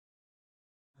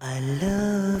I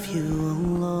love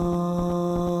you,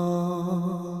 Allah.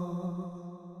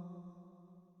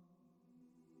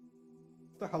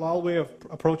 The halal way of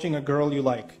approaching a girl you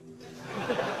like.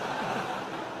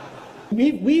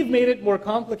 We've made it more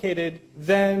complicated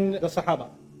than the Sahaba.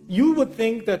 You would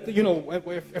think that,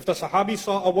 if the Sahabi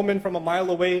saw a woman from a mile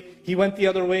away, he went the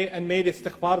other way and made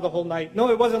istighfar the whole night.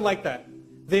 No, it wasn't like that.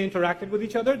 They interacted with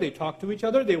each other, they talked to each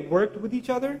other, they worked with each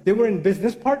other, they were in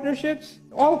business partnerships.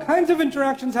 All kinds of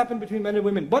interactions happened between men and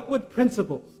women, but with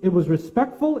principles. It was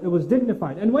respectful, it was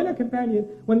dignified. And when a companion,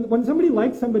 when somebody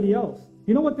liked somebody else,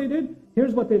 you know what they did?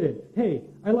 Here's what they did. Hey,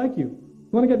 I like you.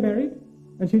 You want to get married?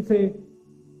 And she'd say,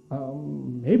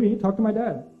 maybe, talk to my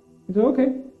dad. He'd say,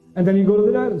 okay. And then you go to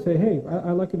the dad and say, hey,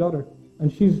 I like your daughter.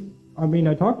 And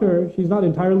I talked to her, she's not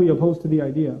entirely opposed to the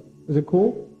idea. Is it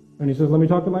cool? And he says, let me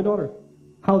talk to my daughter.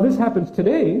 How this happens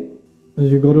today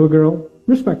is you go to a girl,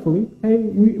 respectfully, hey,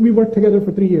 we worked together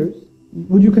for 3 years.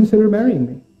 Would you consider marrying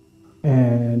me?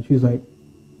 And she's like,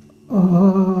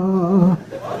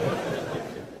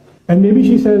 And maybe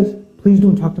she says, please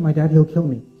don't talk to my dad, he'll kill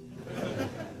me.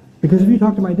 Because if you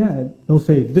talk to my dad, he'll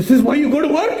say, this is why you go to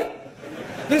work?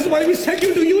 This is why we sent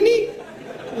you to uni?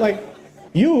 Like,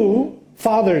 you,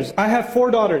 fathers, I have 4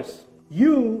 daughters.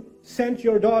 You sent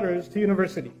your daughters to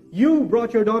university. You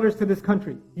brought your daughters to this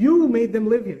country. You made them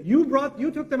live here. You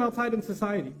took them outside in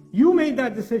society. You made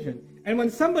that decision. And when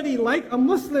somebody like a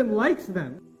Muslim likes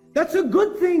them, that's a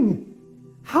good thing.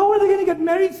 How are they going to get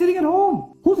married sitting at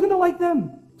home? Who's going to like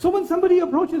them? So when somebody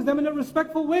approaches them in a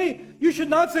respectful way, you should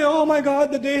not say, oh my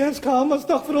God, the day has come,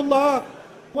 astaghfirullah.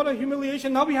 What a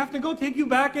humiliation. Now we have to go take you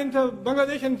back into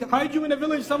Bangladesh and hide you in a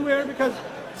village somewhere because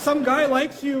some guy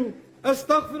likes you.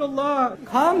 Astaghfirullah.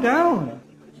 Calm down.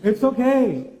 It's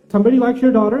okay. Somebody likes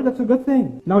your daughter, that's a good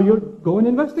thing. Now you go and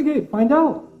investigate, find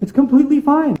out. It's completely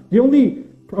fine. The only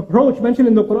approach mentioned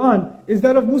in the Quran is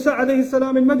that of Musa alayhi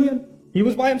salam in Madian. He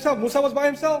was by himself, Musa was by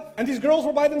himself, and these girls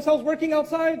were by themselves working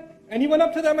outside. And he went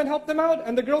up to them and helped them out,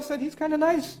 and the girl said, he's kind of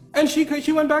nice. And she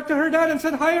went back to her dad and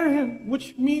said, hire him,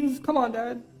 which means, come on,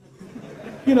 dad.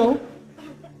 And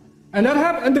that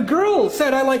happened, and the girl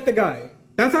said, I like the guy.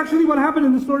 That's actually what happened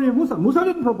in the story of Musa. Musa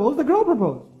didn't propose, the girl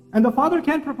proposed. And the father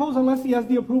can't propose unless he has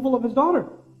the approval of his daughter.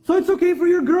 So it's okay for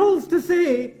your girls to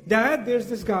say, Dad, there's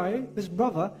this guy, this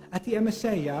brother at the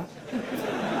MSA, yeah?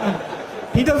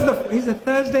 He's a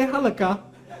Thursday halakha.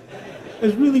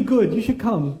 It's really good, you should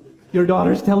come. Your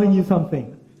daughter's telling you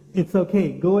something. It's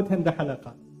okay, go attend the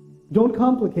halakha. Don't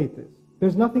complicate this.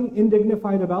 There's nothing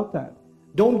indignified about that.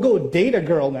 Don't go date a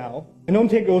girl now. And don't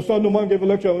take, son, no man gave a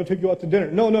lecture, I'm going to take you out to dinner.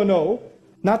 No.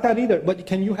 Not that either. But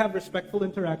can you have respectful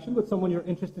interaction with someone you're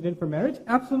interested in for marriage?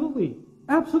 Absolutely.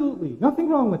 Absolutely. Nothing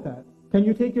wrong with that. Can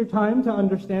you take your time to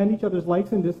understand each other's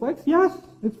likes and dislikes? Yes,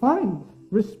 it's fine.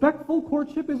 Respectful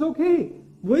courtship is okay.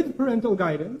 With parental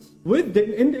guidance, in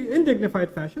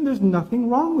dignified fashion, there's nothing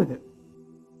wrong with it.